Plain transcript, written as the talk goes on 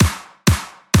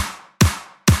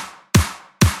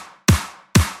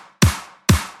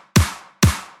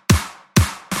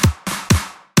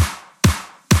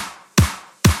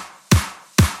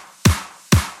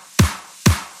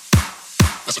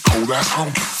That's a cold ass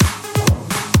honky.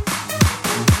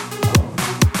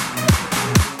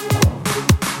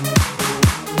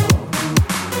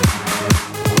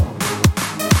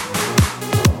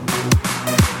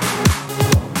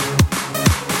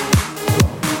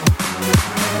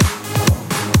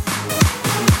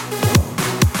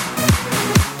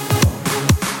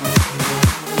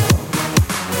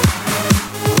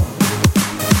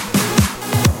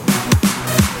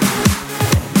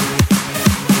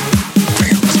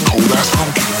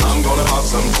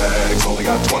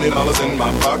 $20 in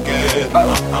my pocket. I'm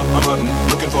hunting,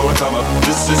 looking for a come up.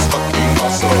 This is fucking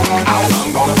awesome.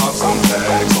 I'm gonna pop some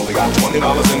tags. Only got $20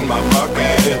 in my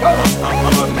pocket. I'm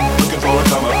hunting, looking for a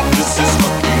come up. This is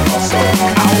fucking awesome.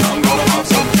 I'm gonna pop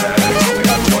some tags. Only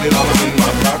got $20 in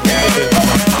my pocket. I'm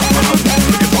hunting,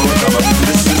 looking for a come up.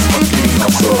 This is fucking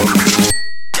awesome.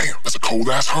 Damn, that's a cold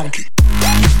ass honky.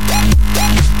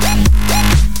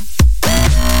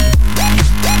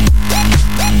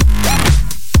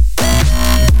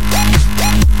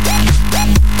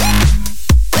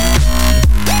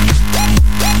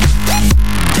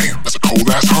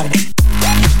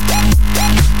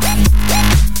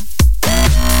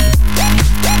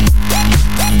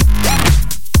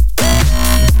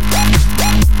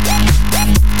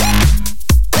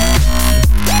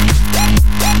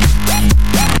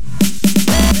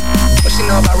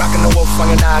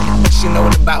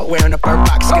 Wearing a fur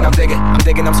box skin, I'm digging,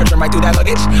 I'm searching right through that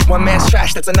luggage. One man's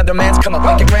trash, that's another man's come up.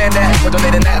 Like your granddad, we're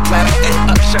donating that platter.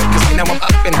 Up shirt, cause right now I'm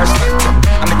up in her skirt.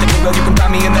 I'm in thinking, well, you can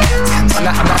find me in the I'm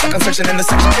not stuck on searching in the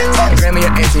section. Your grandma,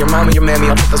 your auntie, your mama, your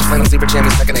mammy. I'll put those flannel zebra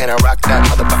jammies secondhand and rock that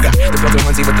motherfucker. The girls in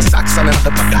onesie with the socks on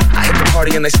another fucker. I hit the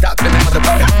party and they stop in that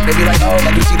motherfucker. They be like, oh,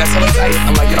 like you see that so tight.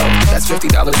 I'm like, yo, that's $50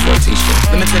 for a t-shirt.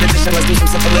 Limited edition, let's do some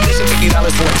simple edition.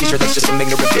 $50 for a t-shirt, that's just some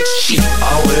ignorant bitch shit.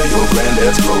 I'll wear your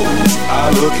granddad's clothes.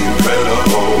 I look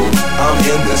incredible. I'm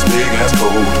in this big ass coat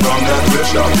from that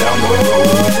thrift shop down the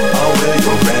road. I'll wear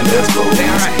your granddad's clothes.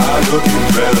 I look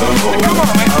incredible.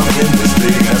 I'm in this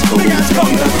big ass coat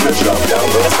from that thrift shop down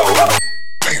the road.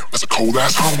 Damn, that's a cold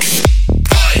ass honky.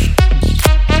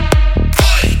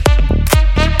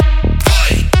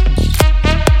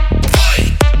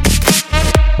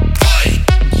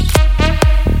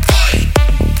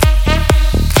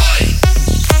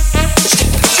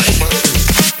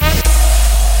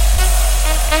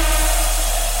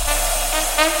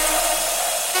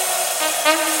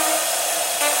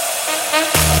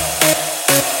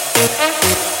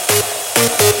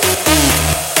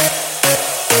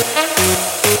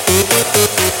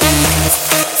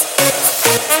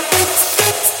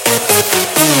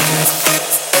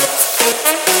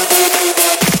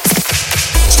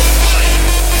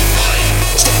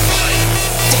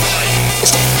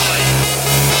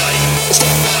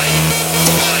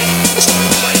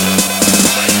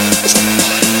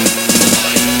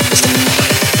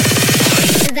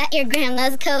 Your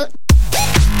grandma's coat.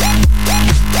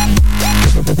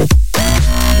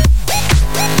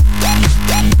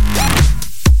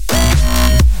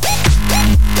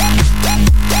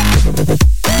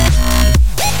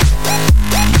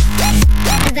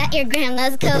 Is that your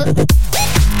grandma's coat?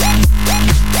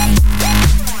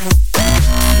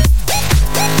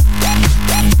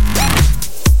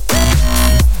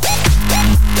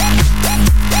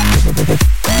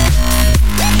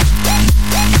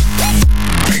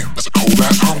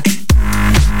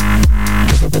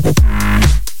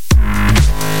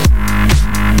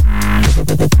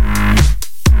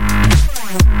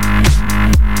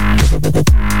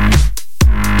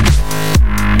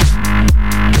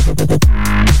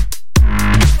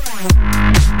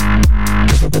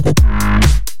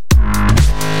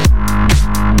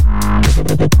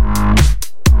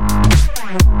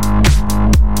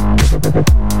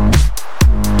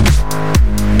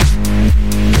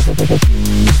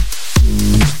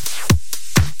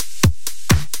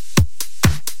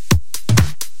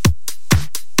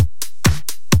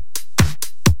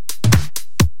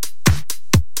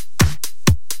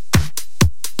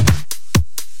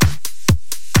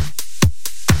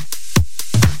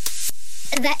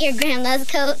 Is that your grandma's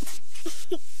coat?